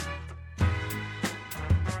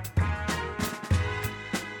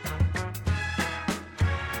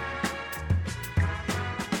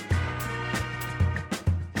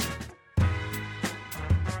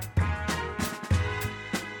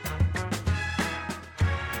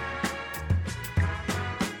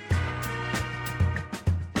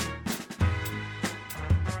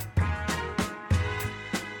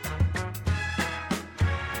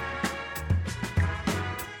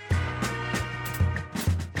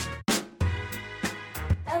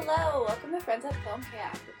Hello, welcome to Friends at Film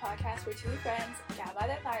Camp, the podcast where two friends gather by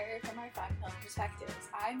the fire from our fun film perspectives.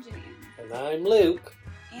 I'm Janine. And I'm Luke.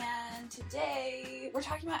 And today we're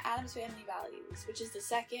talking about Addams Family Values, which is the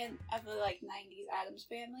second of the 90s Addams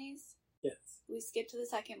Families. Yes. We skipped to the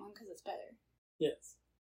second one because it's better. Yes.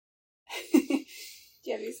 Do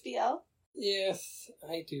you have your spiel? Yes,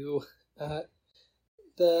 I do.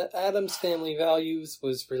 The Addams Family Values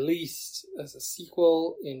was released as a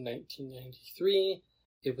sequel in 1993.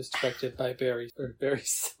 It was directed by Barry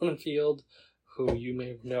Sonnenfeld, who you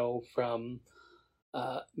may know from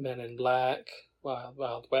Men in Black, Wild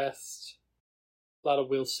Wild West, a lot of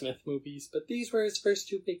Will Smith movies, but these were his first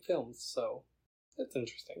two big films, so that's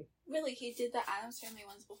interesting. Really? He did the Addams Family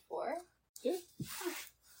ones before? Yeah.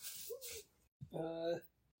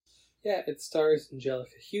 Yeah, it stars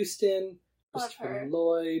Angelica Houston, Christopher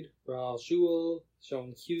Lloyd, Raul Juel,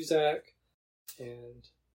 Joan Cusack, and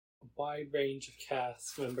a wide range of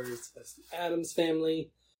cast members as the Addams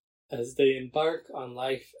Family as they embark on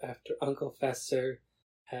life after Uncle Fester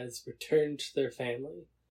has returned to their family,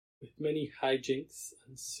 with many hijinks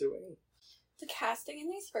ensuing. The casting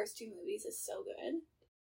in these first two movies is so good.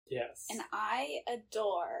 Yes. And I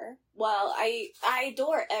adore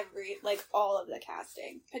all of the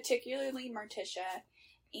casting, particularly Morticia,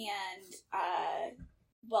 and,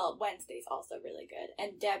 Wednesday's also really good,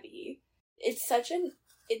 and Debbie. It's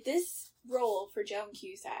this role for Joan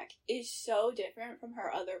Cusack is so different from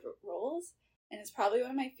her other roles, and it's probably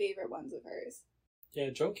one of my favorite ones of hers.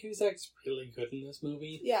 Yeah, Joan Cusack's really good in this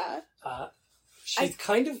movie. Yeah. She's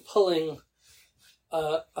kind of pulling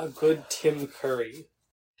a good Tim Curry.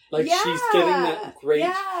 She's getting that great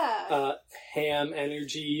ham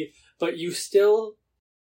energy, but you still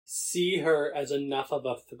see her as enough of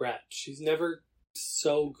a threat. She's never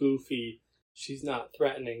so goofy. She's not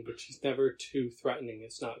threatening, but she's never too threatening.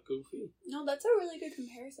 It's not goofy. No, that's a really good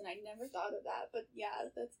comparison. I never thought of that, but yeah,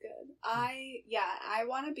 that's good. I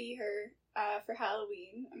want to be her for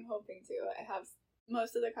Halloween. I'm hoping to. I have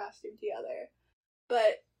most of the costume together.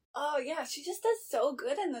 But, oh yeah, she just does so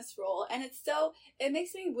good in this role, and it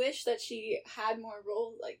makes me wish that she had more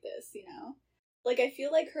roles like this, you know? I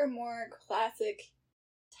feel like her more classic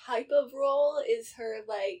type of role is her,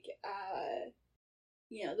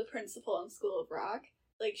 the principal in School of Rock.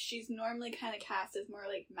 She's normally kind of cast as more,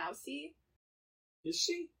 mousy. Is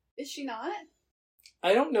she? Is she not?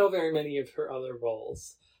 I don't know very many of her other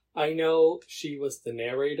roles. I know she was the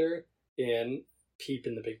narrator in Peep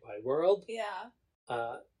in the Big Wide World. Yeah.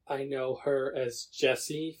 I know her as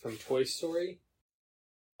Jessie from Toy Story.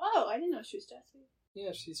 Oh, I didn't know she was Jessie.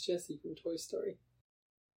 Yeah, she's Jessie from Toy Story.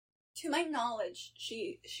 To my knowledge,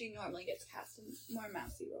 she normally gets cast in more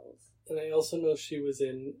mousy roles. And I also know she was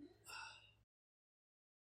in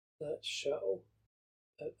that show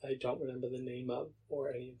that I don't remember the name of or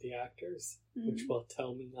any of the actors, which will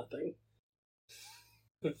tell me nothing.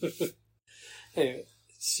 Anyway,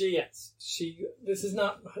 this is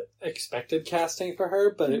not expected casting for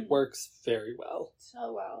her, but it works very well.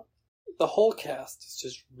 So well. The whole cast is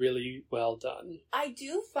just really well done. I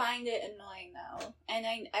do find it annoying, though, and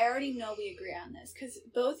I already know we agree on this, because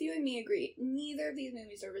both you and me agree, neither of these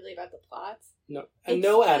movies are really about the plots. No, and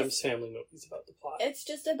no Addams Family movies about the plot. It's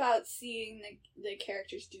just about seeing the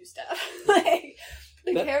characters do stuff.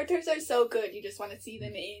 Characters are so good, you just want to see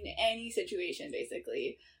them in any situation,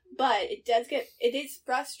 basically. But it is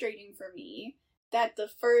frustrating for me that the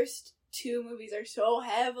first two movies are so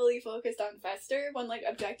heavily focused on Fester, when,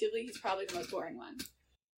 objectively, he's probably the most boring one.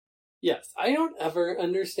 Yes, I don't ever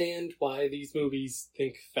understand why these movies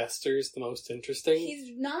think Fester's the most interesting.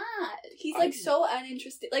 He's not. He's, so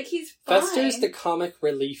uninteresting. He's fine. Fester's the comic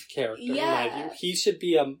relief character, in my view. He should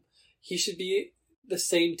be the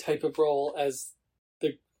same type of role as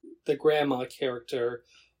the grandma character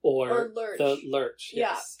or Lurch. The Lurch.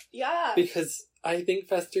 Yes. Yeah. Because I think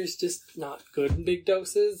Fester's just not good in big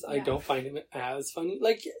doses. Yeah. I don't find him as funny.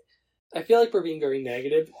 I feel like we're being very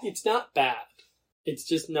negative. It's not bad. It's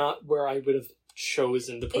just not where I would have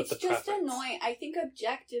chosen to put the preference. It's just annoying. I think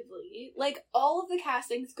objectively, all of the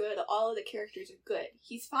casting's good, all of the characters are good.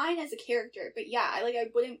 He's fine as a character, but yeah, I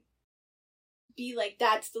wouldn't be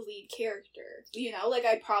that's the lead character. You know?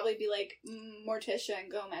 I'd probably be Morticia and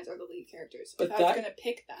Gomez are the lead characters if I was going to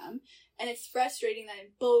pick them. And it's frustrating that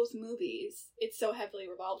in both movies, it's so heavily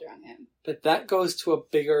revolved around him. But that goes to a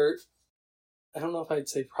bigger, I don't know if I'd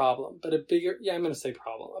say problem, but I'm going to say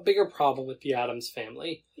problem. A bigger problem with the Addams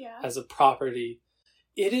Family as a property.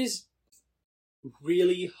 It is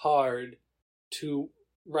really hard to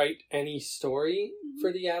write any story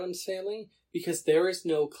for the Addams Family because there is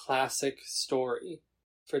no classic story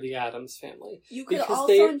for the Addams Family. You could because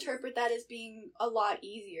also interpret that as being a lot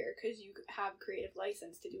easier because you have creative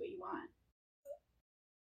license to do what you want.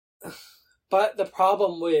 But the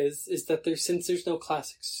problem is that since there's no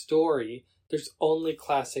classic story, there's only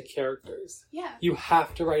classic characters. Yeah. You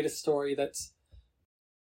have to write a story that's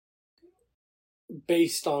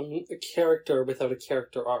based on a character without a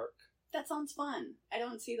character arc. That sounds fun. I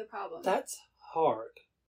don't see the problem. That's hard.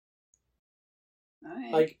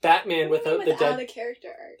 Okay. Like Batman without the dead... a character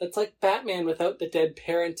arc. That's like Batman without the dead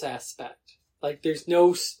parents aspect. Like, there's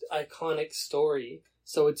no iconic story,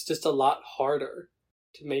 so it's just a lot harder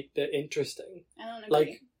to make that interesting. I don't agree.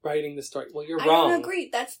 Like, writing the story. Well, you're wrong. I don't agree.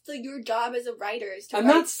 That's your job as a writer is to I'm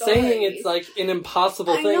write not stories. saying it's, like, an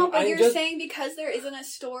impossible thing. I know, but I'm you're just... saying because there isn't a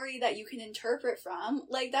story that you can interpret from,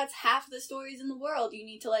 like, that's half the stories in the world. You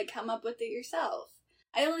need to, like, come up with it yourself.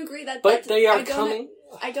 I don't agree that But they are coming...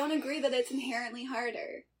 I don't agree that it's inherently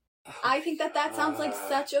harder. I think that sounds like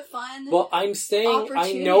such a fun Well, I'm saying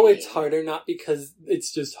I know it's harder, not because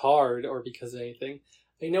it's just hard or because of anything.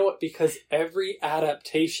 I know it because every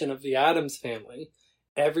adaptation of the Addams Family,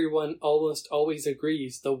 everyone almost always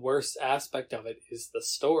agrees the worst aspect of it is the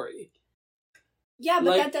story. Yeah,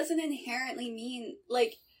 but that doesn't inherently mean,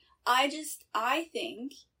 like, I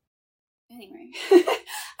think... Anyway,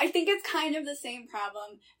 I think it's kind of the same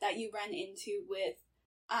problem that you run into with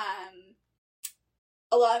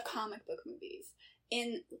a lot of comic book movies.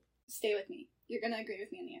 Stay with me. You're going to agree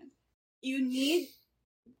with me in the end. You need...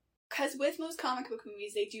 Because with most comic book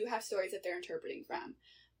movies, they do have stories that they're interpreting from.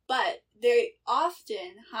 But they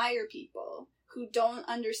often hire people who don't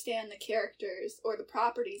understand the characters or the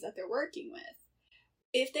properties that they're working with.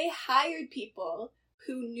 If they hired people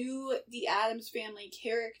who knew the Addams Family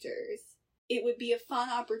characters, it would be a fun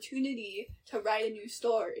opportunity to write a new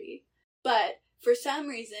story. But for some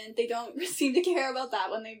reason, they don't seem to care about that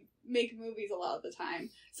when they make movies a lot of the time.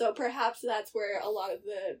 So perhaps that's where a lot of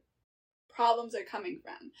the problems are coming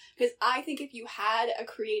from. Because I think if you had a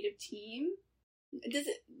creative team...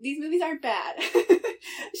 These movies aren't bad.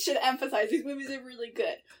 Should emphasize, these movies are really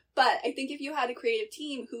good. But I think if you had a creative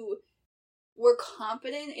team who were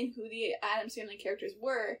confident in who the Addams Family characters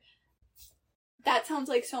were, that sounds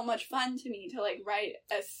like so much fun to me to, like, write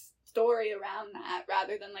a story around that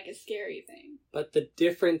rather than, like, a scary thing. But the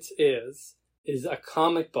difference is a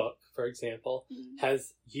comic book, for example,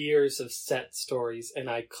 has years of set stories and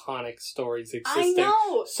iconic stories existing. I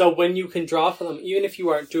know! So when you can draw from them, even if you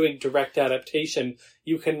aren't doing direct adaptation,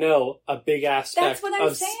 you can know a big aspect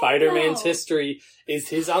of Spider-Man's history is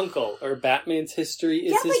his uncle, or Batman's history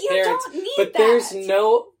is his parents. Don't need but that. there's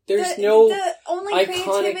no the only iconic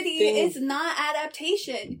creativity thing. is not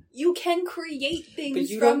adaptation. You can create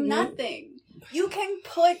things from nothing. You can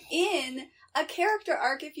put in a character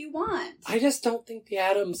arc if you want. I just don't think the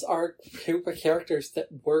Addams are a group of characters that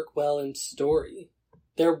work well in story.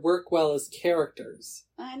 They work well as characters.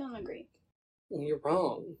 I don't agree. You're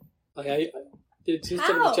wrong. It's just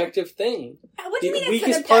an objective thing. What do you mean the it's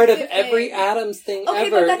weakest an part of objective every thing? Addams thing Okay,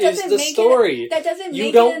 ever but is the story. That doesn't make you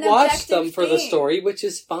it don't an watch objective them for the thing. story, which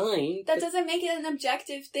is fine. That doesn't make it an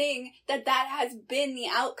objective thing that has been the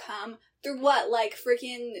outcome through what, like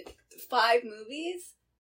freaking 5 movies?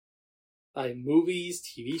 By movies,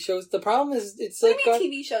 TV shows. The problem is, it's what like... do you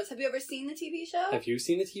mean TV shows? Have you ever seen the TV show? Have you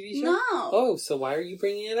seen the TV show? No. Oh, so why are you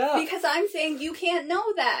bringing it up? Because I'm saying you can't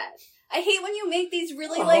know that. I hate when you make these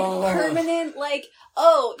really, permanent,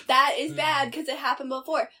 that is bad because it happened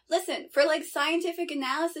before. Listen, for, scientific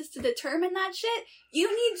analysis to determine that shit, you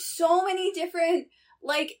need so many different,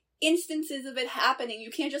 instances of it happening.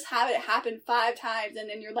 You can't just have it happen 5 times and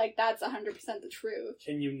then you're like, that's 100% the truth.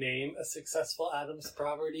 Can you name a successful Addams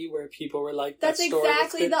property where people were like, that's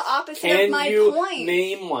exactly the opposite of my point. Can you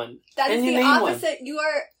name one? That is the opposite. You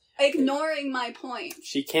are ignoring my point.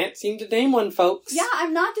 She can't seem to name one, folks. Yeah,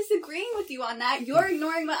 I'm not disagreeing with you on that. You're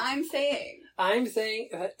ignoring what I'm saying. I'm saying,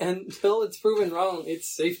 until it's proven wrong, it's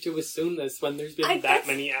safe to assume this when there's been that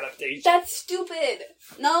many adaptations. That's stupid.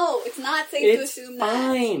 No, it's not safe to assume that.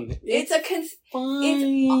 Fine. It's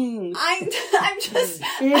fine. I'm just...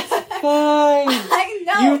 It's fine. I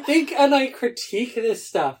know. You think, and I critique this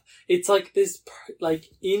stuff, it's like this,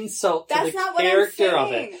 insult to the character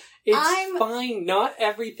of it. It's fine. Not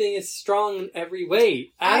everything is strong in every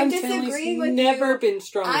way. I'm disagreeing with never been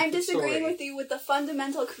strong. I'm disagreeing with you with the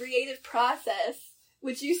fundamental creative process,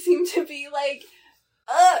 which you seem to be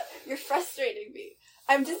you're frustrating me.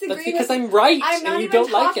 I'm disagreeing. That's because I'm right, I'm not and you even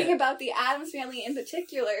don't like it. talking about the Addams Family in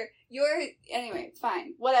particular. Anyway,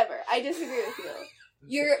 fine, whatever. I disagree with you.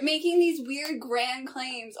 You're making these weird grand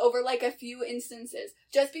claims over a few instances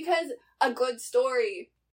just because a good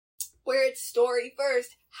story, where it's story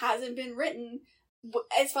first, hasn't been written,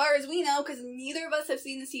 As far as we know, because neither of us have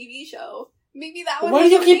seen the TV show, maybe that one. Why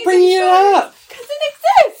do you keep bringing it up? Because it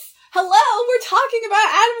exists. Hello, we're talking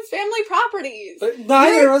about Addams Family properties. But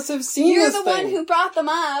neither of us have seen this You're the one who brought them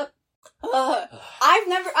up.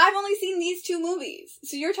 I've only seen these 2 movies.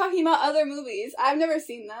 So you're talking about other movies. I've never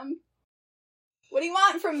seen them. What do you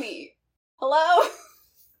want from me? Hello?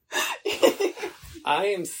 I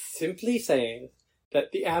am simply saying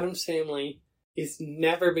that the Addams Family has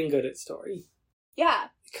never been good at story. Yeah.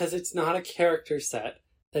 Because it's not a character set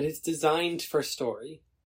that is designed for story.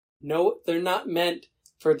 No, they're not meant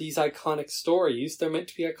for these iconic stories. They're meant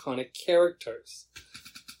to be iconic characters.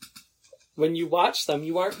 When you watch them,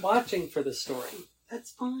 you aren't watching for the story.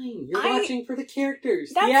 That's fine. You're watching for the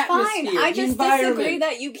characters, the atmosphere, fine. I the just environment. disagree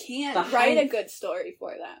that you can't write a good story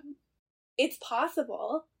for them. It's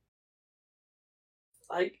possible.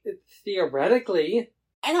 Like, theoretically.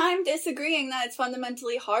 And I'm disagreeing that it's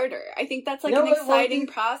fundamentally harder. I think that's an No, exciting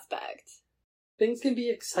prospect. Things can be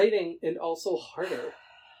exciting and also harder.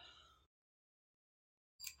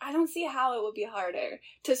 I don't see how it would be harder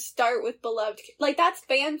to start with beloved... Like, that's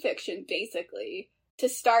fan fiction, basically. To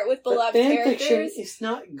start with beloved characters. Fan fiction is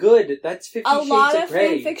not good. That's 50 Shades of Grey. A lot of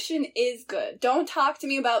fan fiction is good. Don't talk to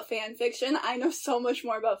me about fan fiction. I know so much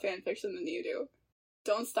more about fan fiction than you do.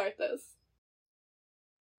 Don't start this.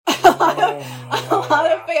 A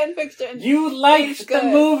lot of fan fiction. You liked the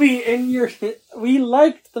movie and we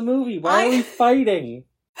liked the movie. Why are we fighting?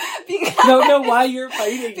 Because... No, why you're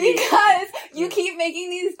fighting me? Because you keep making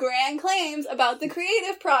these grand claims about the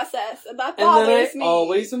creative process, and that bothers me. And then I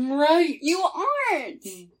always am right. You aren't.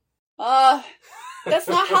 That's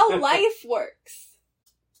not how life works.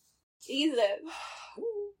 Jesus.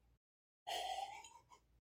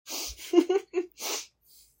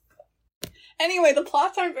 Anyway, the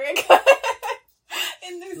plots aren't very good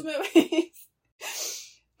in these movies.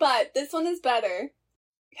 But this one is better.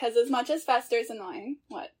 Because as much as Fester's annoying...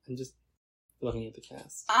 What? I'm just looking at the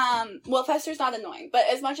cast. Well, Fester's not annoying. But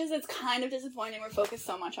as much as it's kind of disappointing we're focused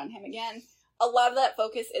so much on him again, a lot of that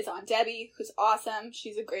focus is on Debbie, who's awesome.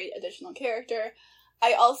 She's a great additional character.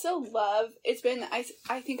 I also love... It's been...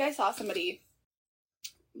 I think I saw somebody,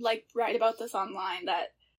 like, write about this online,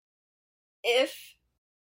 that if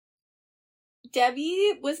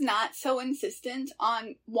Debbie was not so insistent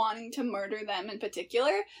on wanting to murder them in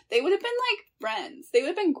particular, they would have been, like, friends. They would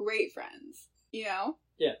have been great friends, you know?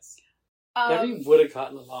 Yes. Debbie would have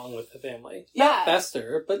gotten along with the family. Yeah. Not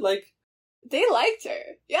Fester, but, like... They liked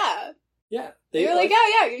her. Yeah. Yeah. They were like,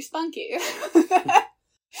 oh, yeah, you're spunky.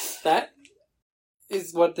 That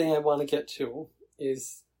is what I want to get to,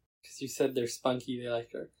 is... Because you said they're spunky, they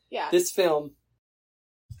like her. Yeah. This film,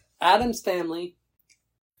 Addams Family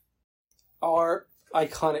are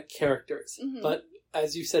iconic characters. Mm-hmm. But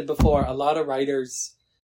as you said before, a lot of writers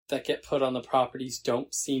that get put on the properties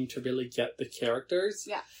don't seem to really get the characters.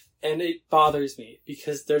 Yeah. And it bothers me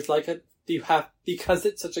because there's like because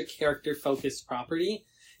it's such a character focused property,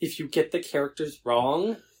 if you get the characters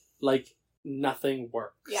wrong, like nothing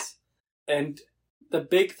works. Yeah. And the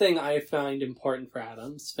big thing I find important for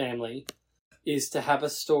Addams Family is to have a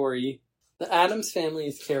story. The Addams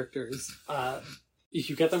Family's characters, if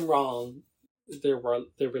you get them wrong, they're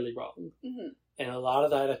really wrong. Mm-hmm. And a lot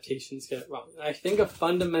of the adaptations get it wrong. And I think a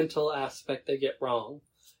fundamental aspect they get wrong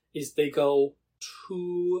is they go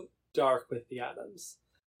too dark with the Addams.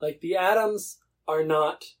 Like, the Addams are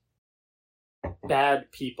not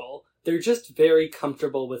bad people. They're just very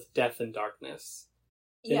comfortable with death and darkness.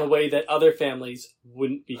 In a way that other families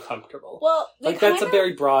wouldn't be comfortable. Well, that's a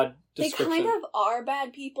very broad description. They kind of are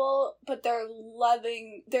bad people, but they're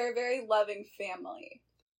loving. They're a very loving family.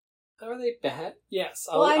 Are they bad? Yes,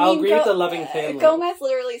 I'll agree with the loving family. Gomez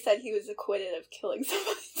literally said he was acquitted of killing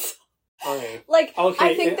someone. Okay. Like, okay,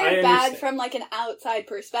 I think they're bad from, like, an outside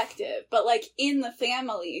perspective, but, like, in the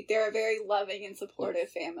family, they're a very loving and supportive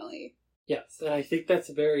family. Yes, and I think that's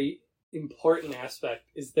a very important aspect,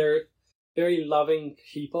 is they're very loving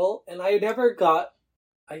people, and I never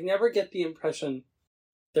get the impression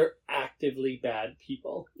they're actively bad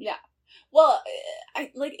people. Yeah. Well,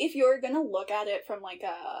 if you're gonna look at it from, like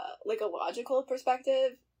a logical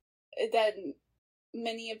perspective, then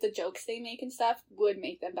many of the jokes they make and stuff would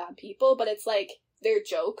make them bad people, but it's like, they're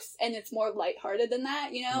jokes, and it's more lighthearted than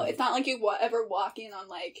that, you know? Mm-hmm. It's not like you ever walk in on,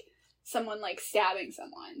 like, someone, like, stabbing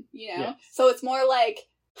someone, you know? Yeah. So it's more like,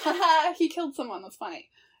 haha, he killed someone, that's funny.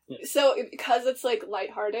 Yeah. So, because it's, like,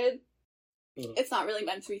 lighthearted, it's not really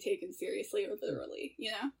meant to be taken seriously or literally,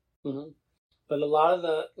 you know? Mm-hmm. But a lot of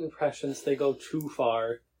the impressions, they go too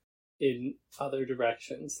far in other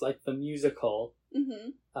directions. Like the musical,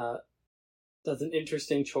 does an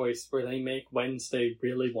interesting choice where they make Wednesday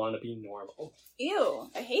really want to be normal. Ew,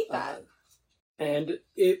 I hate that. And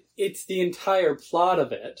it's the entire plot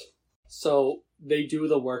of it, so they do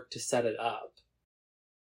the work to set it up.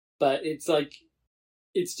 But it's like,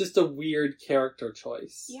 it's just a weird character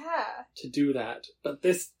choice. Yeah. To do that. But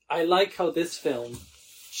I like how this film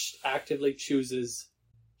actively chooses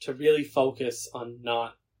to really focus on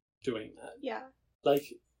not doing that. Yeah.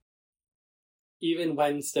 Like, even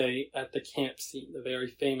Wednesday at the camp scene, the very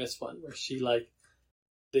famous one, where she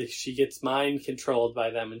gets mind controlled by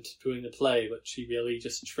them into doing the play, but she really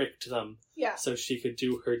just tricked them so she could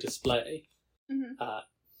do her display. Mm-hmm.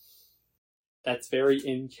 That's very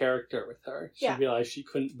in character with her. She Yeah. realized she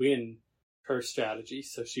couldn't win her strategy,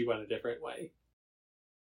 so she went a different way.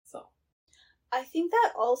 So I think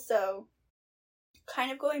that also,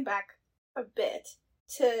 kind of going back a bit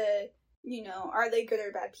to, are they good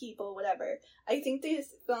or bad people, whatever. I think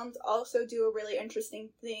these films also do a really interesting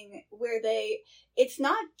thing where it's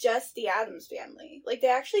not just the Addams Family. Like, they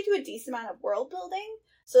actually do a decent amount of world building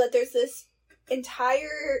so that there's this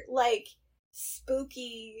entire, like,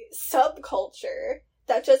 spooky subculture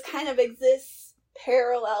that just kind of exists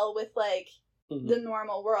parallel with, like, the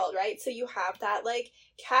normal world, right? So you have that, like,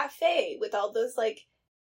 cafe with all those, like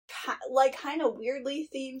kind of weirdly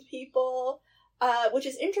themed people, which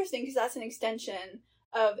is interesting because that's an extension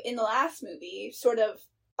of, in the last movie, sort of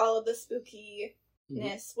all of the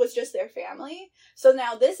spookiness was just their family. So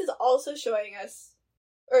now this is also showing us,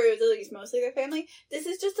 or at least mostly their family, this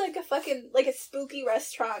is just like a fucking, like a spooky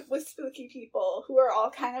restaurant with spooky people who are all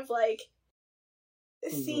kind of like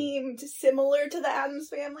seemed similar to the Addams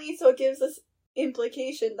Family, so it gives us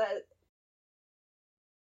implication that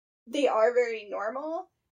they are very normal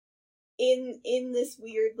in this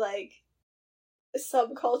weird, like,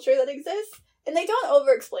 subculture that exists, and they don't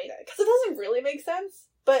over-explain it, because it doesn't really make sense.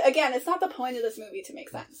 But again, it's not the point of this movie to make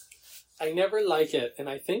sense. I never like it, and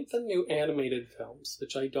I think the new animated films,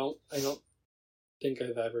 which I don't think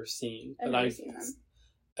I've ever seen, but I've seen them.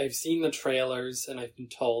 I've seen the trailers, and I've been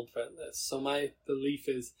told from this. So my belief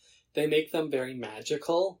is they make them very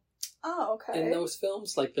magical. Oh, okay. In those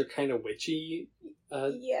films, like they're kind of witchy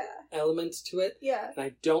elements to it. Yeah. And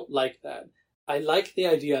I don't like that. I like the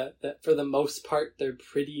idea that for the most part they're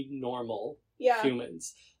pretty normal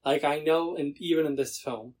humans. Like, I know, and even in this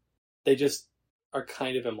film, they just are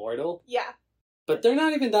kind of immortal. Yeah. But they're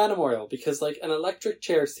not even that immortal, because, like, an electric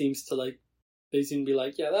chair seems to, like, they seem to be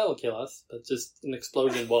like, yeah, that'll kill us, but just an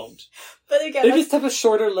explosion won't. But again, they just have a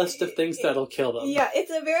shorter list of things that'll kill them. Yeah, it's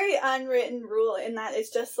a very unwritten rule in that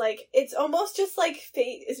it's just like, it's almost just like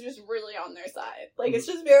fate is just really on their side. Like, it's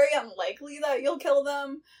just very unlikely that you'll kill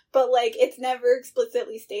them, but, like, it's never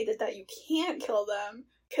explicitly stated that you can't kill them,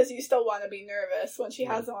 because you still want to be nervous when she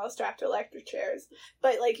has them all strapped to electric chairs.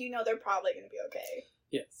 But, like, they're probably going to be okay.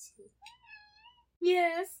 Yes.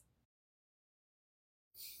 Yes.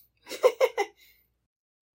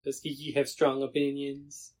 Does Kiki have strong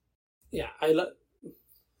opinions? Yeah,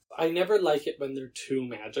 I never like it when they're too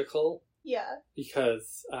magical. Yeah.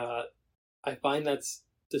 Because I find that's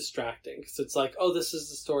distracting. Because it's like, oh, this is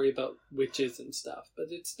a story about witches and stuff. But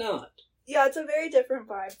it's not. Yeah, it's a very different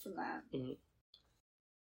vibe from that. Mm-hmm.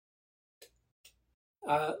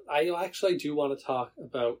 I actually do want to talk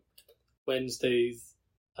about Wednesday's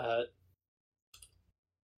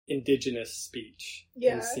indigenous speech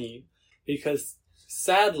and scene. Because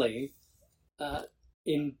sadly,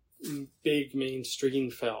 in big mainstream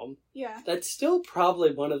film, that's still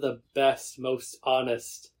probably one of the best, most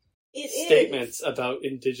honest statements about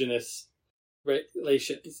indigenous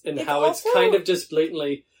relations, and how it's kind of just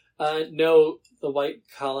blatantly, no, the white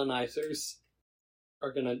colonizers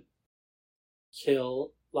are gonna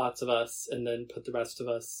kill lots of us and then put the rest of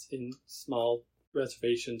us in small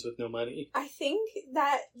reservations with no money. I think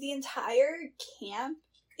that the entire camp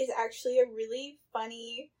is actually a really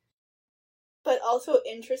funny but also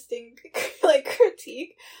interesting like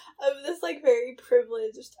critique of this like very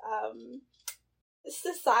privileged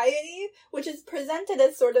society, which is presented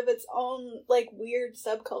as sort of its own like weird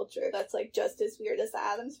subculture that's like just as weird as the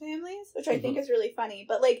Addams Families, which I think is really funny.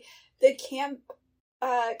 But like the camp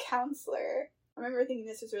counselor, I remember thinking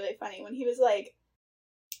this was really funny when he was like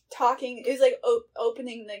talking, it was like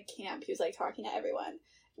opening the camp, he was like talking to everyone.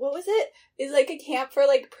 What was it? It's like a camp for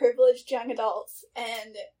like privileged young adults,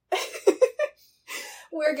 and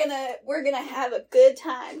we're gonna have a good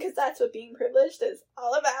time because that's what being privileged is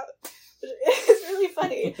all about. It's really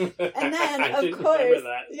funny. And then of course,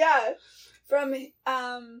 from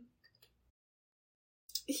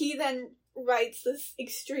he then writes this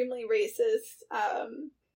extremely racist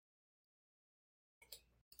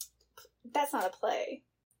that's not a play,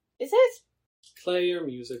 is it? play or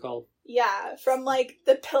musical. Yeah, from, like,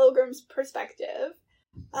 the Pilgrim's perspective.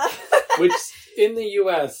 Which, in the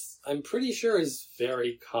US, I'm pretty sure is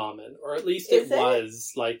very common. Or at least it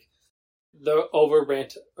was, like, the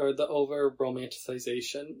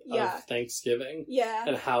over-romanticization of Thanksgiving. Yeah.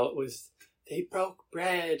 And how it was, they broke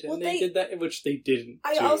bread, and they did that, which they didn't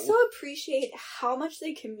I also appreciate how much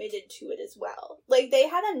they committed to it as well. Like, they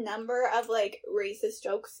had a number of, like, racist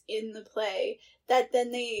jokes in the play that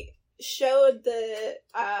then they showed the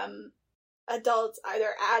adults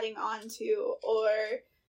either adding on to or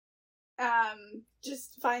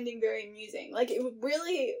just finding very amusing. Like, it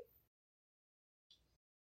really,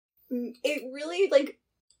 like,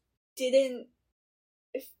 didn't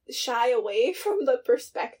shy away from the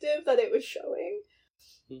perspective that it was showing.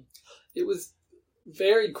 It was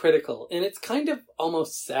very critical, and it's kind of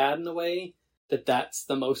almost sad in a way that that's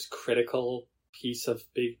the most critical piece of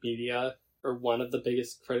big media, or one of the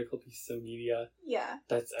biggest critical pieces of media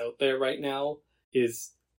that's out there right now,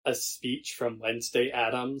 is a speech from Wednesday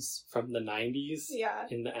Addams from the 90s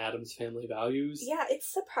in the Addams Family Values. Yeah,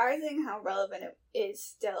 it's surprising how relevant it is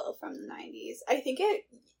still from the 90s. I think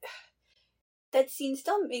that scene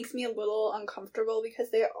still makes me a little uncomfortable because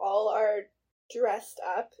they all are dressed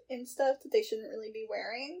up in stuff that they shouldn't really be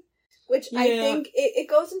wearing. Which I think it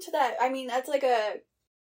goes into that. I mean, that's like a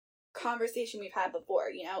conversation we've had before,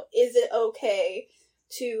 you know? Is it okay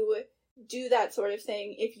to do that sort of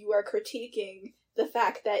thing if you are critiquing the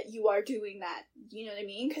fact that you are doing that? You know what I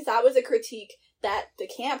mean? Because that was a critique that the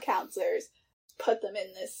camp counselors put them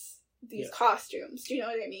in these costumes. Do you know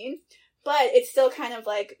what I mean? But it's still kind of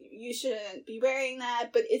like, you shouldn't be wearing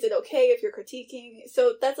that, but is it okay if you're critiquing?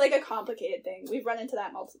 So that's like a complicated thing. We've run into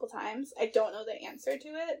that multiple times. I don't know the answer to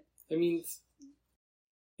it. I mean,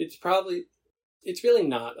 it's really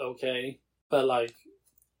not okay, but like,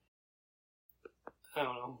 I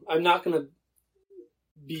don't know. I'm not going to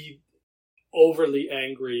be overly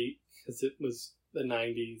angry because it was the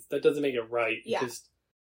 90s. That doesn't make it right. Yeah.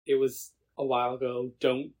 It was a while ago.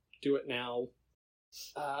 Don't do it now.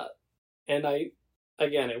 And it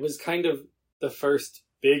was kind of the first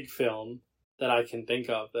big film that I can think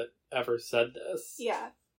of that ever said this.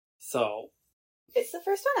 Yeah. So. It's the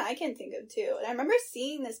first one I can think of, too. And I remember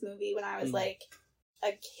seeing this movie when I was, like,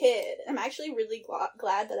 a kid. I'm actually really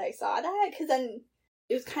glad that I saw that, because then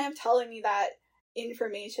it was kind of telling me that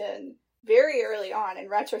information very early on in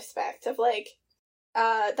retrospect of, like,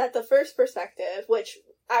 that the first perspective, which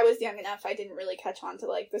I was young enough, I didn't really catch on to,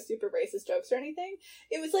 like, the super racist jokes or anything.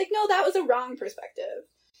 It was like, no, that was a wrong perspective.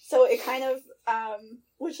 So it kind of,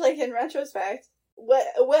 which, like, in retrospect, what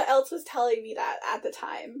else was telling me that at the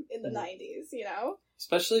time in the 90s, you know?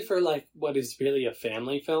 Especially for, like, what is really a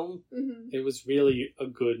family film. Mm-hmm. It was really a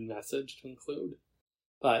good message to include.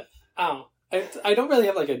 But, I don't really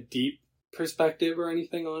have, like, a deep perspective or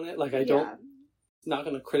anything on it. Like, not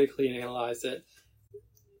going to critically analyze it.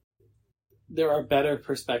 There are better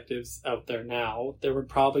perspectives out there now. There were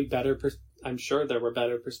probably I'm sure there were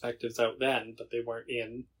better perspectives out then, but they weren't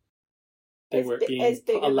in. They weren't being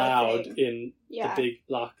allowed in the big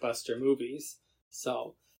blockbuster movies.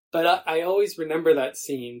 So, but I always remember that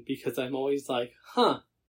scene because I'm always like,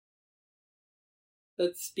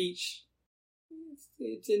 that speech,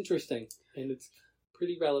 it's interesting and it's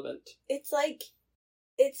pretty relevant. It's like,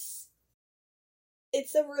 it's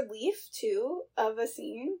a relief, too, of a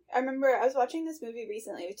scene. I remember I was watching this movie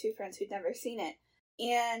recently with two friends who'd never seen it,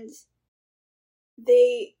 and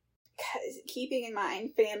they, keeping in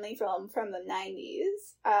mind family film from the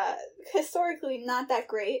 90s, historically not that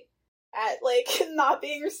great at, like, not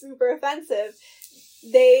being super offensive,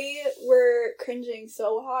 they were cringing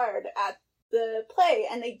so hard at the play,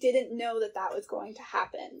 and they didn't know that that was going to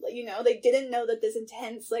happen. You know, they didn't know that this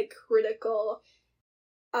intense, like, critical,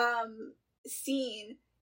 scene,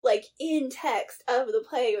 like, in text of the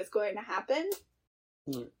play was going to happen.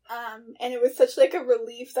 And it was such, like, a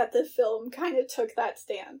relief that the film kind of took that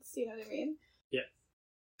stance, you know what I mean?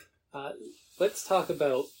 Yeah. Let's talk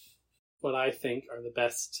about what I think are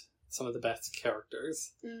some of the best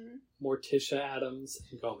characters. Morticia Addams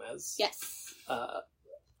and Gomez. Yes.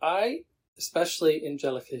 Especially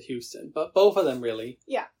Angelica Houston, but both of them really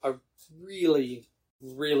are really,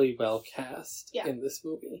 really well cast in this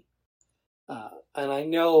movie. And I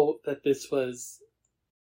know that this was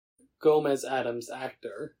Gomez Addams'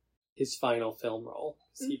 actor, his final film role.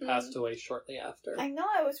 He passed away shortly after. I know,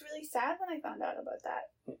 I was really sad when I found out about that.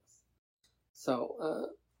 Yes. So,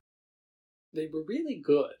 they were really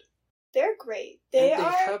good. They're great. They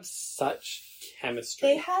have such chemistry.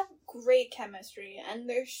 They have great chemistry, and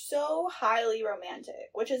they're so highly romantic,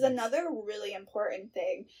 which is another really important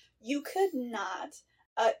thing. You could not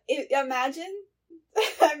Imagine,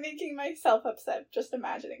 I'm making myself upset just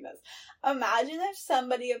imagining this. Imagine if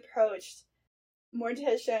somebody approached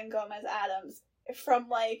Morticia and Gomez Addams from,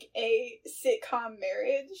 like, a sitcom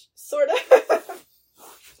marriage, sort of.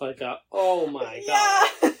 Like oh my yeah.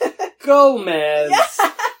 god. Gomez! Yeah.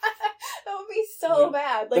 That would be so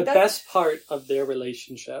bad. Like, the best part of their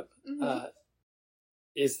relationship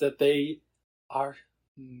is that they are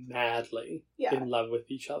madly in love with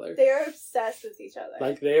each other. They're obsessed with each other.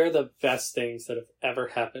 Like, they are the best things that have ever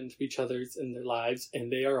happened to each other in their lives,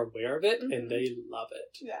 and they are aware of it, and they love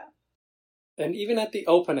it. Yeah. And even at the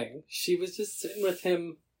opening, she was just sitting with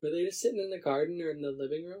him. Were they just sitting in the garden or in the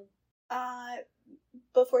living room?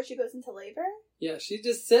 Before she goes into labor? Yeah, she's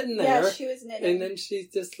just sitting there. Yeah, she was knitting. And then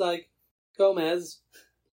she's just like, Gomez,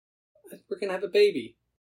 we're gonna have a baby.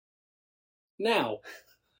 Now.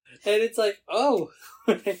 And it's like, oh.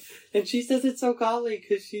 And she says it so calmly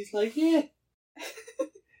because she's like, yeah.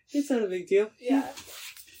 It's not a big deal. Yeah.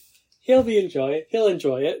 He'll enjoy it.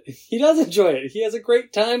 He does enjoy it. He has a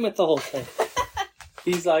great time with the whole thing.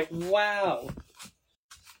 He's like, wow.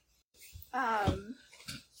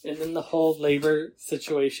 And then the whole labor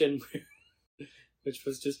situation, which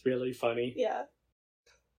was just really funny. Yeah.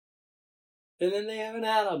 And then they have an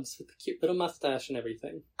Addams with the cute little mustache and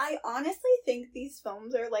everything. I honestly think these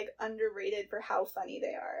films are, like, underrated for how funny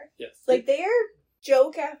they are. Yes. Like, they are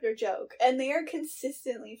joke after joke, and they are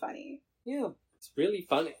consistently funny. Yeah, it's really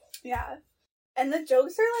funny. Yeah. And the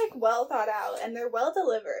jokes are, like, well thought out, and they're well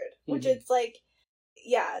delivered, which it's, like,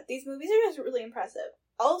 yeah, these movies are just really impressive.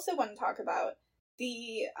 Also want to talk about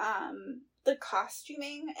the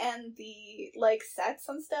costuming and the, like, sets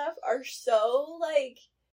and stuff are so, like,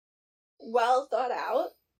 well thought out.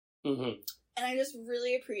 And I just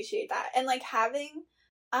really appreciate that. And, like, having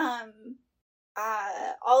all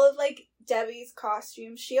of, like, Debbie's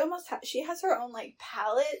costumes, she has her own, like,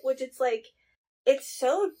 palette, which it's, like, it's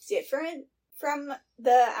so different from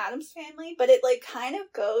the Addams Family, but it, like, kind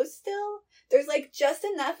of goes still. There's, like, just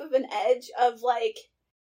enough of an edge of, like,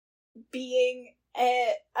 being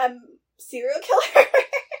a serial killer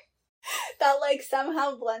that, like,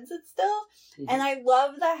 somehow blends it still. And I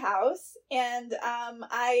love the house, and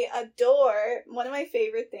I adore, one of my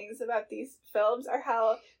favorite things about these films are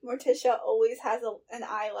how Morticia always has an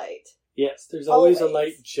eye light. Yes, there's always a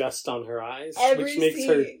light just on her eyes,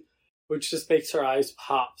 which just makes her eyes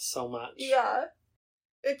pop so much. Yeah.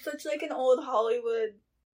 It's such, like, an old Hollywood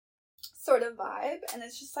sort of vibe, and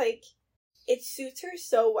it's just, like, it suits her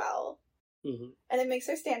so well. And it makes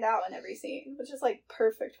her stand out in every scene, which is, like,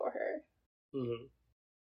 perfect for her.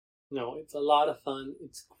 No, it's a lot of fun.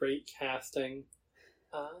 It's great casting.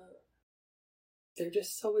 They're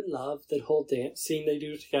just so in love. That whole dance scene they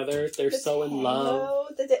do together, they're so in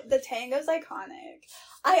love. The tango's iconic.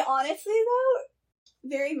 I honestly, though,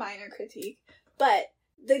 very minor critique, but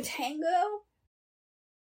the tango,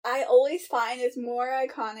 I always find is more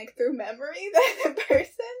iconic through memory than in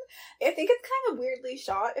person. I think it's kind of weirdly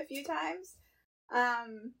shot a few times.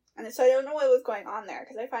 And so I don't know what was going on there,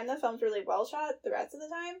 because I find the film's really well shot the rest of the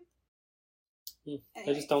time.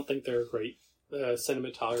 Anyway. I just don't think they're great. The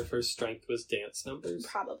cinematographer's strength was dance numbers.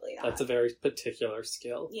 Probably not. That's a very particular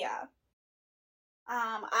skill. Yeah.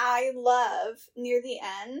 I love, near the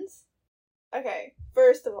end, okay,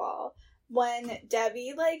 first of all, when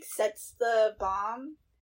Debbie, like, sets the bomb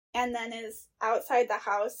and then is outside the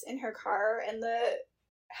house in her car and the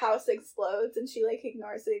house explodes and she, like,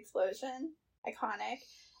 ignores the explosion. Iconic.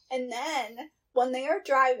 And then, when they are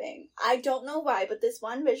driving, I don't know why, but this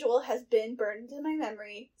one visual has been burned into my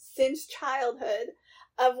memory since childhood,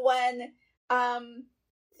 of when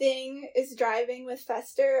Thing is driving with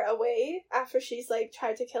Fester away after she's, like,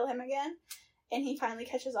 tried to kill him again, and he finally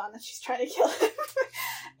catches on that she's trying to kill him,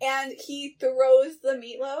 and he throws the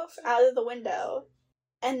meatloaf out of the window,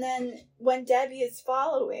 and then when Debbie is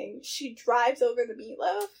following, she drives over the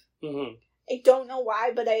meatloaf. I don't know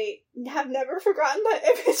why, but I have never forgotten that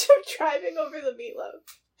image of driving over the meatloaf.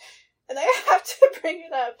 And I have to bring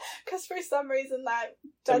it up, because for some reason that's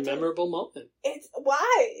a memorable moment. It's,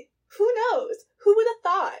 why? Who knows? Who would have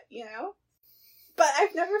thought, you know? But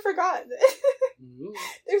I've never forgotten it.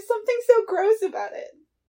 There's something so gross about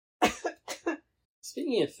it.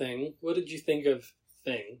 Speaking of Thing, what did you think of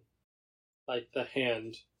Thing? Like the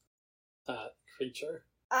hand creature?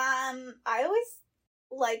 I always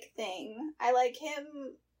like Thing. I like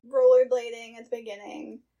him rollerblading at the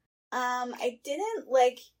beginning. I didn't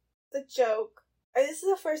like the joke, or this is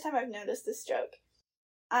the first time I've noticed this joke.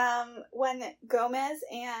 When Gomez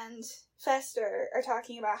and Fester are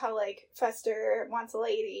talking about how, like, Fester wants a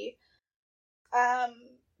lady,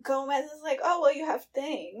 Gomez is like, oh, well, you have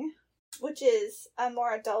Thing. which is a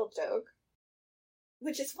more adult joke,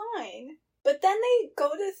 which is fine. But then they go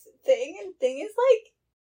to Thing, and Thing is, like,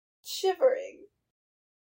 shivering.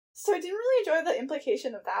 So I didn't really enjoy the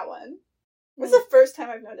implication of that one. It was the first time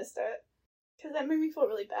I've noticed it. Because that made me feel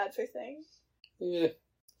really bad for Thing. Yeah.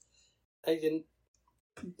 I didn't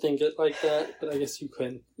think it like that, but I guess you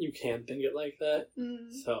can think it like that.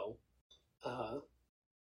 So,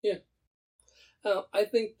 yeah. I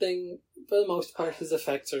think Thing, for the most part, his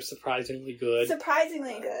effects are surprisingly good.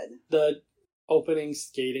 Surprisingly good. The opening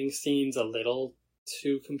skating scene's a little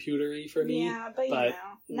too computery for me. Yeah, but you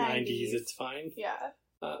know, 90s, it's fine. Yeah.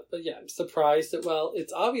 But yeah, I'm surprised that, well,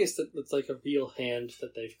 it's obvious that it's like a real hand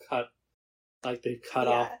that they've cut. Like, they've cut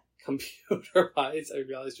off computer-wise. I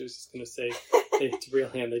realized I was just going to say it's a real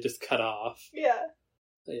hand they just cut off. Yeah.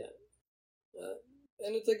 But yeah.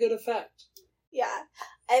 And it's a good effect. Yeah.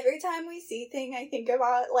 Every time we see Thing, I think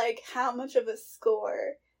about, like, how much of a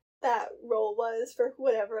score that role was for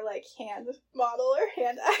whatever, like, hand model or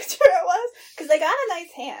hand actor it was. Because they got a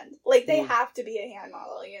nice hand. Like, they have to be a hand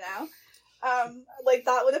model, you know? Like,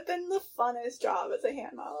 that would have been the funnest job as a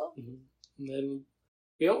hand model. And then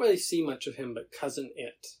we don't really see much of him, but Cousin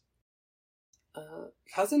It.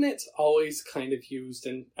 Cousin It's always kind of used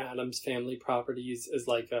in Addams Family properties as,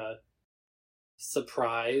 like, a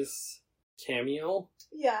surprise cameo.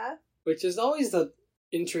 Yeah. Which is always an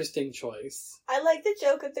interesting choice. I like the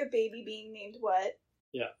joke of their baby being named what?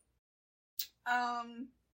 Yeah.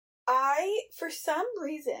 For some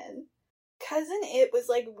reason, Cousin It was,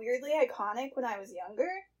 like, weirdly iconic when I was younger.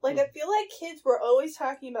 Like, I feel like kids were always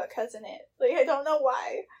talking about Cousin It. Like, I don't know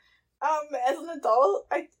why. As an adult,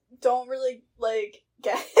 I don't really, like,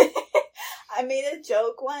 get it. I made a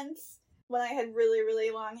joke once when I had really, really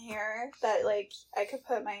long hair that, like, I could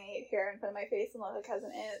put my hair in front of my face and look like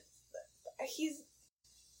Cousin It. He's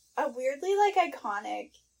a weirdly, like,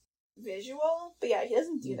 iconic visual, but yeah, he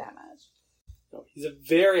doesn't do that much. No, he's a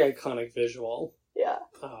very iconic visual. Yeah.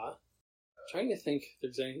 Trying to think if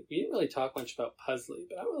there's any... We didn't really talk much about Pugsley,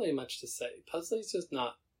 but not really much to say. Pugsley's just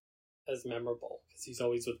not as memorable, because he's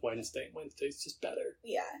always with Wednesday, and Wednesday's just better.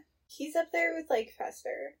 Yeah. He's up there with, like,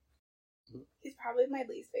 Fester. He's probably my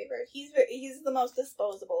least favorite. He's the most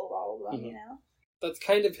disposable of all of them, you know? That's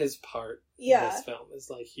kind of his part in this film, is,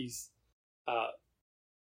 like, he's,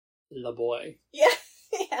 the boy. Yeah,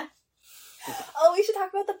 yeah. Oh, we should talk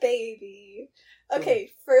about the baby.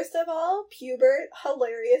 Okay, first of all, Pubert,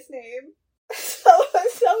 hilarious name.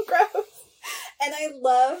 So gross. And I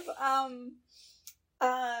love,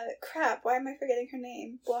 crap, why am I forgetting her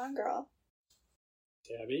name? Blonde girl.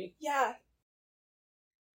 Debbie? Yeah.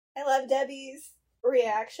 I love Debbie's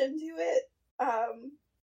reaction to it.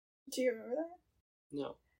 Do you remember that?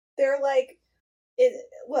 No. They're like,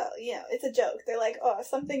 it's a joke. They're like, oh,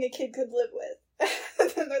 something a kid could live with. And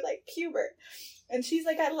then they're like, Pubert. And she's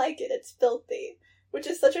like, I like it, it's filthy. Which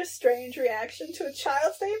is such a strange reaction to a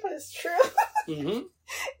child's name, but it's true.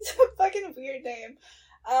 It's a fucking weird name.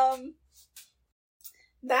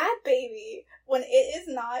 That baby, when it is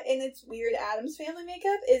not in its weird Addams Family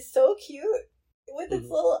makeup, is so cute. With its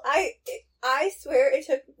little... I swear it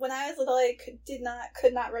took... When I was little, I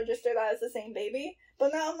could not register that as the same baby.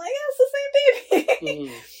 But now I'm like, yeah, it's the same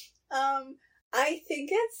baby. I think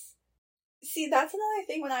it's... See, that's another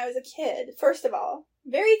thing when I was a kid. First of all,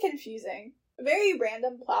 very confusing. Very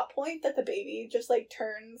random plot point that the baby just, like,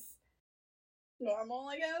 turns normal,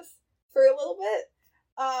 I guess, for a little bit.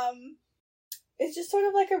 It's just sort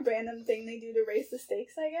of like a random thing they do to raise the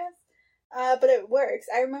stakes, I guess. But it works.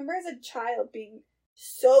 I remember as a child being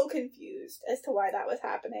so confused as to why that was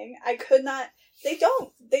happening. I could not... They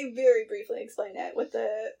very briefly explain it with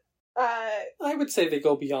the... I would say they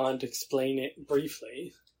go beyond explain it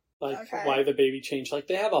briefly. Like, why the baby changed. Like,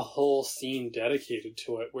 they have a whole scene dedicated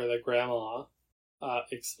to it where the grandma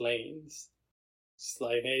explains. It's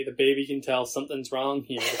like, hey, the baby can tell something's wrong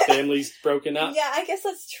here. The family's broken up. Yeah, I guess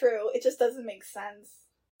that's true. It just doesn't make sense.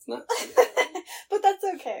 It's not... But that's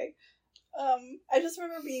okay. I just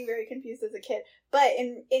remember being very confused as a kid. But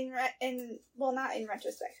well, not in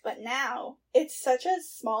retrospect, but now, it's such a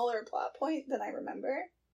smaller plot point than I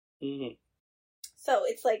remember. So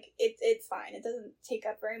it's like, it's fine. It doesn't take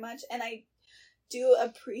up very much. And I do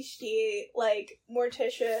appreciate, like,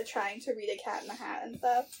 Morticia trying to read A Cat in the Hat and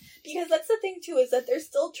stuff. Because that's the thing, too, is that they're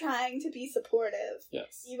still trying to be supportive.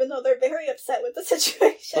 Yes. Even though they're very upset with the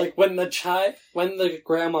situation. Like, when the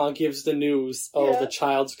grandma gives the news, the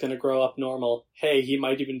child's gonna grow up normal. Hey, he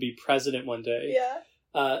might even be president one day.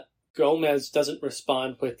 Yeah. Gomez doesn't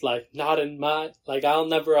respond with, like, not in my... Like, I'll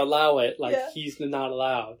never allow it. Like, he's not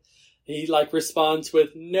allowed. he, like, responds with,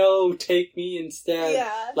 no, take me instead.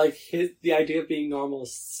 Yeah. Like, the idea of being normal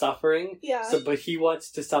is suffering. Yeah. But he wants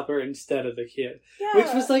to suffer instead of the kid. Yeah.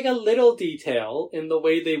 Which was, like, a little detail in the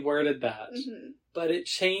way they worded that. Mm-hmm. But it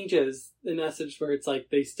changes the message where it's like,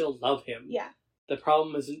 they still love him. Yeah. The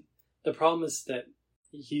problem is that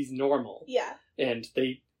he's normal. Yeah. And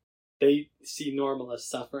they see normal as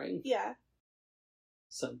suffering. Yeah.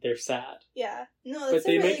 So they're sad. Yeah. No, But that's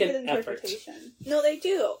they a really make good an effort. interpretation. No, they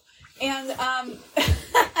do. And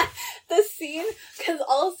the scene, because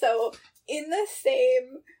also in the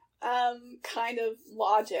same kind of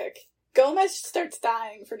logic, Gomez starts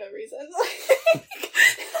dying for no reason.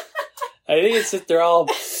 I think it's that they're all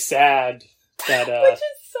sad that Which is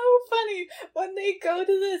so funny when they go to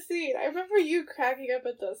the scene. I remember you cracking up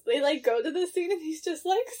at this. They like go to the scene and he's just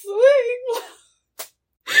like swing.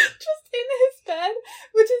 Just in his bed,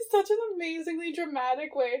 which is such an amazingly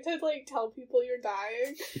dramatic way to like tell people you're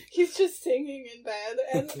dying. He's just singing in bed,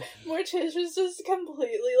 and Morticia is just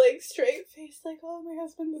completely like straight faced, like, "Oh, my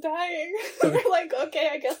husband's dying." We're like, "Okay,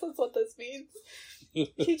 I guess that's what this means."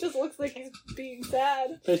 He just looks like he's being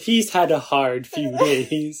sad. But he's had a hard few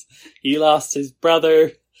days. He lost his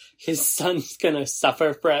brother. His son's gonna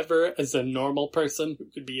suffer forever as a normal person who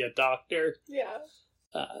could be a doctor. Yeah.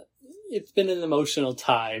 It's been an emotional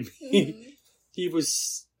time. Mm-hmm. He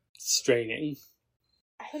was straining.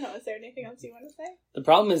 I don't know, is there anything else you want to say? The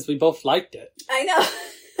problem is we both liked it. I know.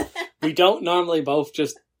 We don't normally both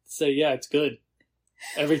just say, yeah, it's good.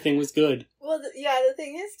 Everything was good. Well, the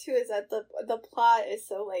thing is, too, is that the plot is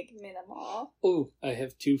so, like, minimal. Ooh, I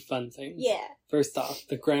have two fun things. Yeah. First off,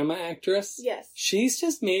 the grandma actress. Yes. She's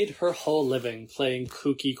just made her whole living playing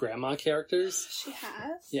kooky grandma characters. She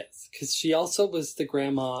has? Yes, because she also was the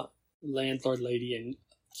grandma landlord lady in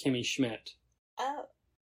Kimmy Schmidt. Oh.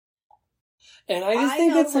 And I just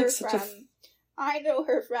think it's like such I know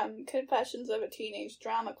her from Confessions of a Teenage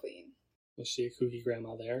Drama Queen. Was she a kooky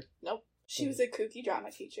grandma there? Nope. She was a kooky drama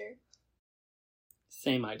teacher.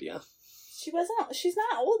 Same idea. She's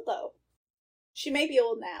not old, though. She may be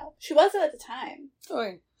old now. She was at the time.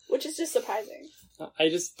 Okay. Which is just surprising. I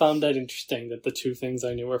just found that interesting that the two things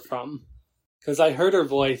I knew were from. Because I heard her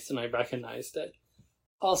voice and I recognized it.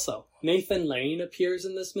 Also, Nathan Lane appears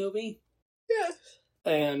in this movie. Yes.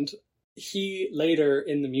 And he later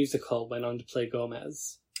in the musical went on to play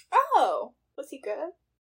Gomez. Oh! Was he good?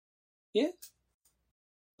 Yeah.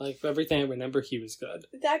 Like, everything I remember, he was good.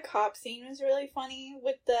 That cop scene was really funny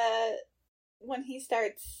with when he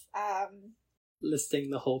starts, listing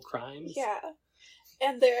the whole crimes. Yeah.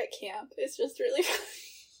 And they're at camp. It's just really funny.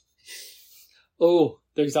 Oh,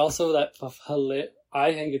 there's also that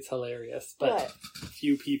I think it's hilarious, but What?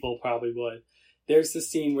 few people probably would. There's the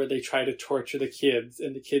scene where they try to torture the kids,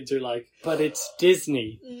 and the kids are like, but it's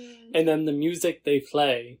Disney. Mm. And then the music they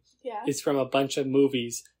play Yeah. is from a bunch of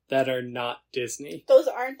movies that are not Disney. Those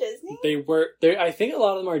aren't Disney? I think a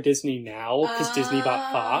lot of them are Disney now, because Disney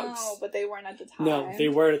bought Fox. Oh, but they weren't at the time. No, they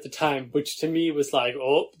weren't at the time, which to me was like,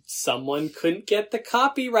 oh, someone couldn't get the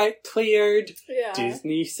copyright cleared. Yeah.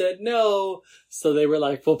 Disney said no. So they were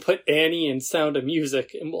like, we'll put Annie in Sound of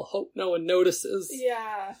Music and we'll hope no one notices.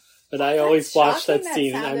 Yeah. But I always watch that Shocking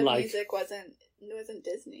scene and Sound I'm of like... Music wasn't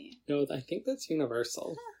Disney. No, I think that's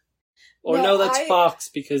Universal. Huh. Or No, no, that's Fox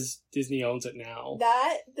because Disney owns it now.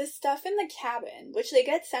 The stuff in the cabin, which they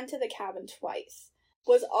get sent to the cabin twice,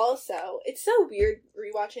 was also... It's so weird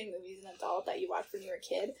rewatching movies as an adult that you watched when you were a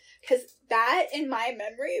kid, because that, in my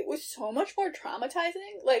memory, was so much more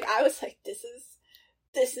traumatizing. Like, I was like, this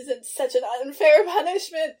isn't such an unfair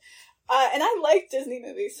punishment. And I like Disney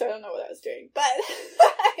movies, so I don't know what I was doing. But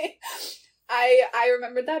I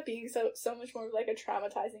remembered that being so much more like a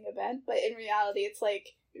traumatizing event. But in reality, it's like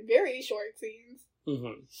very short scenes.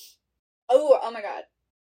 Mm-hmm. Oh my god.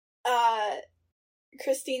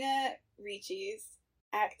 Christina Ricci's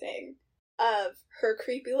acting of her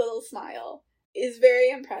creepy little smile is very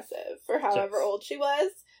impressive for however Yes. old she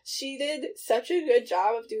was. She did such a good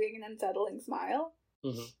job of doing an unsettling smile.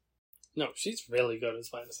 Mm-hmm. No, she's really good,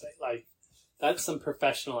 is what I'm saying. Like, that's some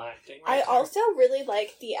professional acting. I Right there. also really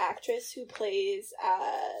like the actress who plays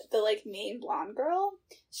the like main blonde girl.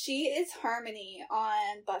 She is Harmony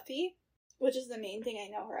on Buffy, which is the main thing I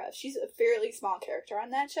know her of. She's a fairly small character on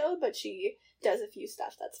that show, but she does a few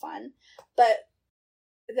stuff that's fun. But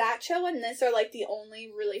that show and this are like the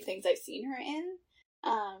only really things I've seen her in.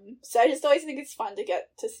 So I just always think it's fun to get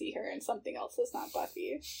to see her in something else that's not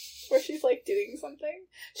Buffy, where she's like doing something.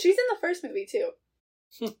 She's in the first movie too.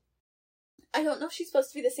 I don't know if she's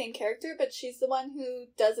supposed to be the same character, but she's the one who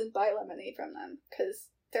doesn't buy lemonade from them because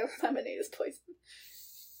their lemonade is poison.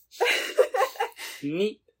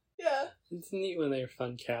 Neat. Yeah. It's neat when they're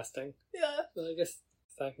fun casting. Yeah. Well, I guess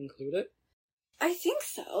that conclude it. I think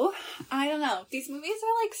so. I don't know. These movies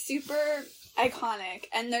are like super iconic,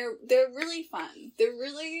 and they're really fun. They're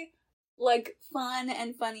really like fun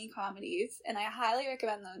and funny comedies, and I highly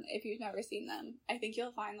recommend them if you've never seen them. I think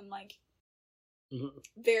you'll find them like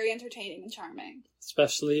very entertaining and charming.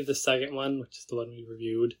 Especially the second one, which is the one we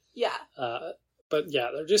reviewed. Yeah. But yeah,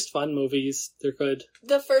 they're just fun movies. They're good.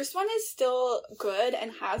 The first one is still good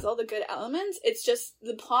and has all the good elements. It's just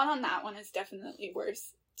the plot on that one is definitely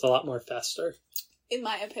worse. It's a lot more fester. In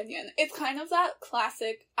my opinion. It's kind of that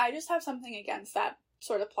classic, I just have something against that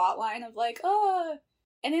sort of plot line of like, oh,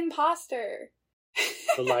 an imposter.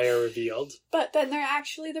 The liar revealed. But then they're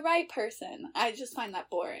actually the right person. I just find that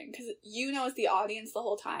boring, because you know as the audience the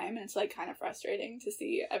whole time, and it's like kind of frustrating to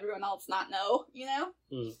see everyone else not know, you know?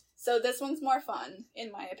 Mm. So this one's more fun,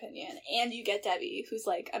 in my opinion. And you get Debbie, who's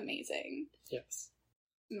like amazing. Yes.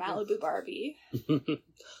 Malibu Barbie.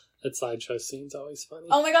 That slideshow scene's always funny.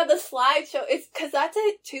 Oh my god, the slideshow. It's because that's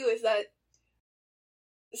it too, is that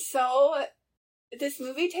so this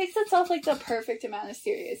movie takes itself like the perfect amount of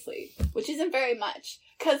seriously, which isn't very much,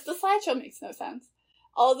 because the slideshow makes no sense.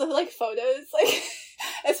 All the like photos, like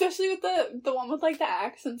especially with the one with like the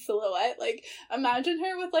axe and silhouette, like imagine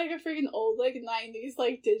her with like a freaking old like 90s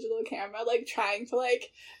like digital camera, like trying to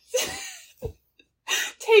like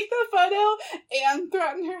take the photo and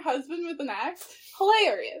threaten her husband with an axe.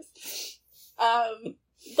 Hilarious.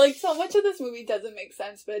 Like so much of this movie doesn't make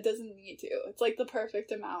sense, but it doesn't need to. It's like the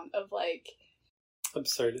perfect amount of like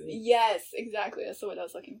absurdity. Yes, exactly. That's the word I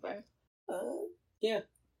was looking for. Yeah.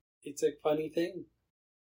 It's a funny thing.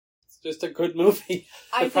 It's just a good movie.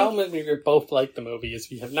 The problem with me, we both like the movie, is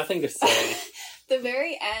we have nothing to say. The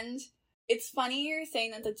very end, it's funny you're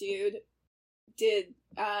saying that the dude did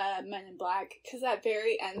Men in Black, because that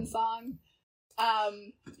very end song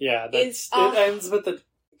yeah, it ends with a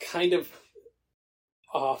kind of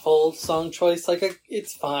awful song choice. Like,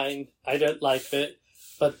 it's fine. I don't like it.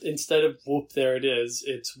 But instead of Whoop, There It Is,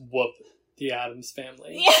 it's Whoop, the Addams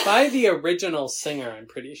Family. Yeah. By the original singer, I'm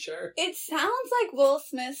pretty sure. It sounds like Will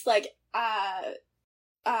Smith's, like,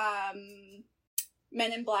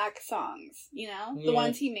 Men in Black songs, you know? The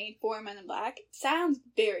ones he made for Men in Black. Sounds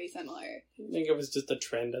very similar. I think it was just a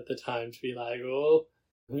trend at the time to be like, oh,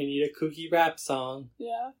 we need a kooky rap song.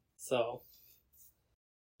 Yeah. So,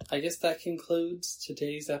 I guess that concludes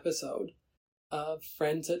today's episode of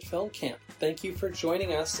Friends at Film Camp. Thank you for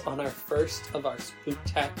joining us on our first of our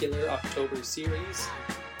spooktacular October series.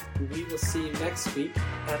 We will see you next week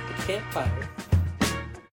at the campfire.